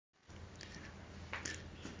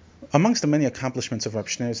Amongst the many accomplishments of Rab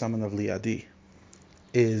Shneur Zalman of Liadi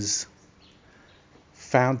is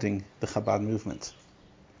founding the Chabad movement.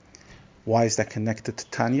 Why is that connected to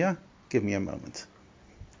Tanya? Give me a moment.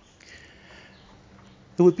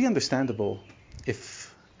 It would be understandable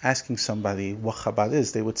if asking somebody what Chabad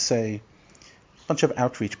is, they would say, a bunch of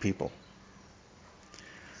outreach people.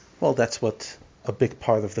 Well, that's what a big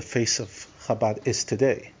part of the face of Chabad is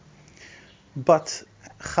today. But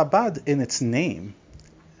Chabad in its name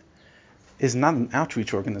is not an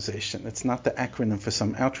outreach organization. It's not the acronym for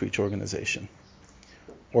some outreach organization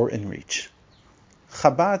or InReach.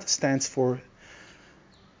 Chabad stands for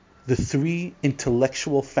the three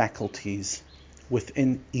intellectual faculties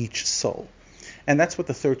within each soul. And that's what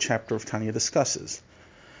the third chapter of Tanya discusses.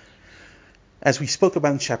 As we spoke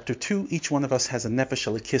about in chapter 2, each one of us has a nefesh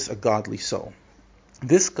elikis, a godly soul.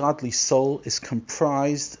 This godly soul is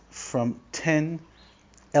comprised from 10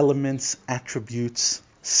 elements, attributes,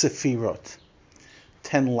 sefirot,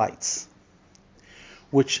 10 lights,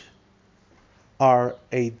 which are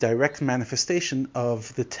a direct manifestation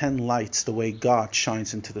of the 10 lights, the way God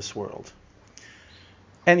shines into this world.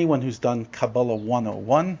 Anyone who's done Kabbalah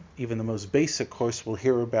 101, even the most basic course, will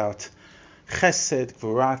hear about Chesed,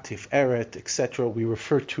 Gvura, Tiferet, etc. We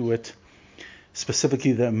refer to it,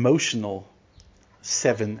 specifically the emotional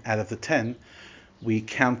 7 out of the 10. We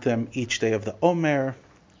count them each day of the Omer.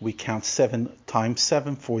 We count 7 times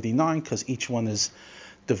 7, 49, because each one is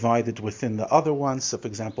divided within the other ones. So, for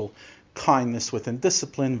example, kindness within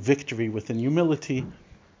discipline, victory within humility.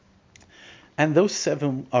 And those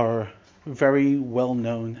 7 are very well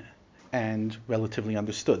known and relatively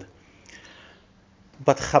understood.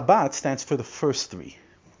 But Chabad stands for the first 3.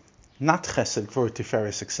 Not Chesed, Gvur,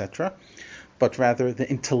 Tiferes, etc., but rather the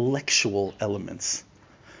intellectual elements.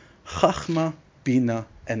 Chachma, Bina,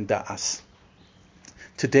 and Da'as.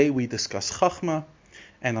 Today we discuss Chachma,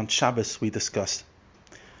 and on Shabbos we discuss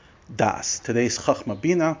Das. Today's Chachma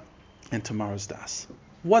Bina, and tomorrow's Das.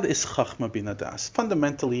 What is Chachma Bina Das?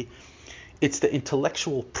 Fundamentally, it's the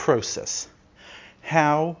intellectual process,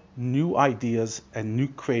 how new ideas and new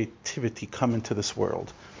creativity come into this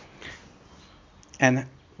world, and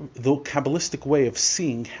the Kabbalistic way of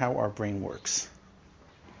seeing how our brain works.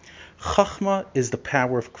 Chachma is the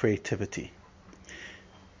power of creativity.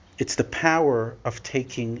 It's the power of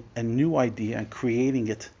taking a new idea and creating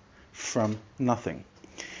it from nothing.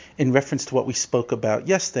 In reference to what we spoke about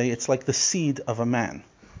yesterday, it's like the seed of a man,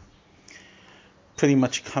 pretty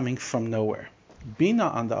much coming from nowhere. Bina,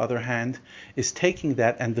 on the other hand, is taking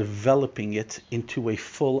that and developing it into a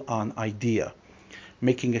full-on idea,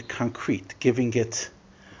 making it concrete, giving it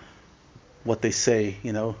what they say,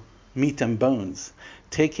 meat and bones,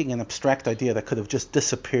 taking an abstract idea that could have just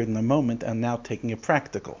disappeared in a moment and now taking it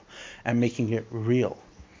practical and making it real.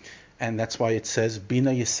 And that's why it says,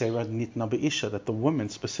 Bina Yisera Nitna Be'isha, that the women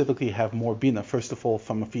specifically have more Bina. First of all,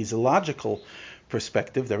 from a physiological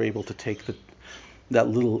perspective, they're able to take that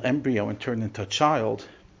little embryo and turn it into a child,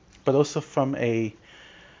 but also from a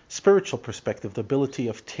spiritual perspective, the ability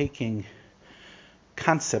of taking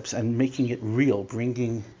concepts and making it real,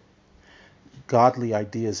 bringing godly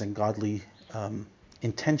ideas and godly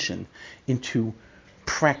intention into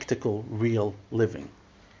practical, real living.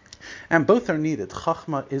 And both are needed.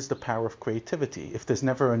 Chachma is the power of creativity. If there's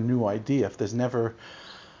never a new idea, if there's never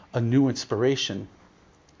a new inspiration,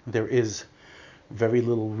 there is very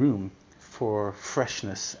little room for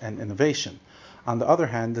freshness and innovation. On the other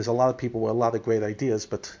hand, there's a lot of people with a lot of great ideas,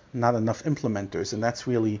 but not enough implementers, and that's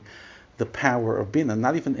really the power of Bina,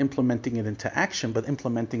 not even implementing it into action, but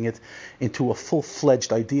implementing it into a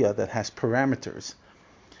full-fledged idea that has parameters.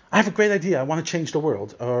 I have a great idea, I want to change the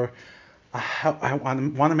world, or I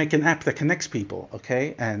want to make an app that connects people,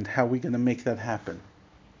 okay? And how are we going to make that happen?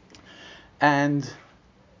 And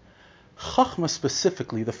Chachma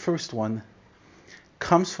specifically, the first one,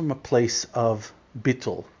 comes from a place of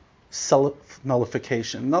bittul,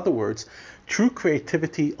 self-nullification. In other words, true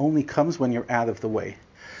creativity only comes when you're out of the way.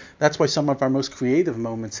 That's why some of our most creative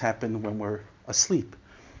moments happen when we're asleep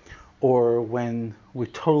or when we're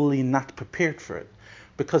totally not prepared for it.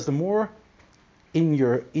 Because the more in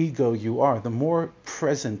your ego you are, the more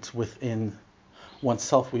present within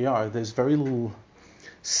oneself we are, there's very little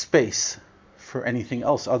space for anything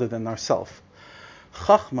else other than ourself.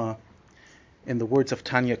 Chachma, in the words of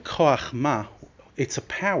Tanya, koach ma, it's a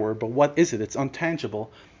power, but what is it? It's untangible.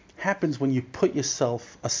 Happens when you put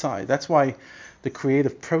yourself aside. That's why the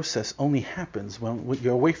creative process only happens when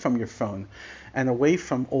you're away from your phone and away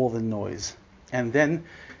from all the noise. And then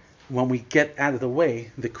when we get out of the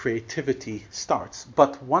way, the creativity starts.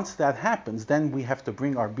 But once that happens, then we have to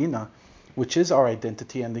bring our Bina, which is our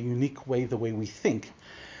identity and the unique way, the way we think,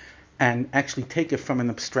 and actually take it from an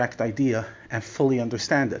abstract idea and fully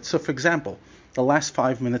understand it. So for example, the last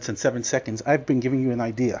 5 minutes and 7 seconds, I've been giving you an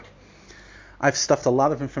idea. I've stuffed a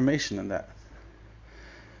lot of information in that.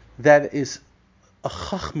 That is a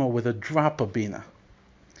chachma with a drop of bina.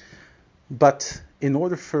 But in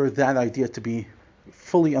order for that idea to be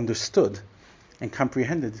fully understood and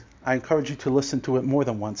comprehended, I encourage you to listen to it more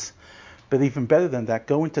than once. But even better than that,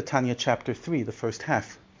 go into Tanya chapter 3, the first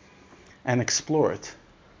half, and explore it.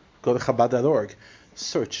 Go to Chabad.org,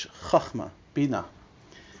 search Chachma, Bina,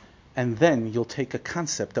 and then you'll take a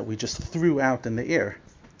concept that we just threw out in the air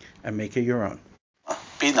and make it your own.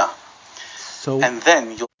 Bina. So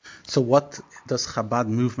what does Chabad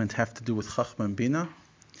movement have to do with Chachma and Bina?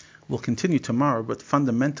 We'll continue tomorrow, but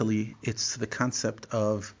fundamentally it's the concept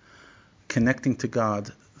of connecting to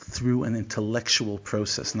God through an intellectual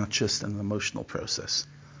process, not just an emotional process.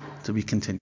 To be continued.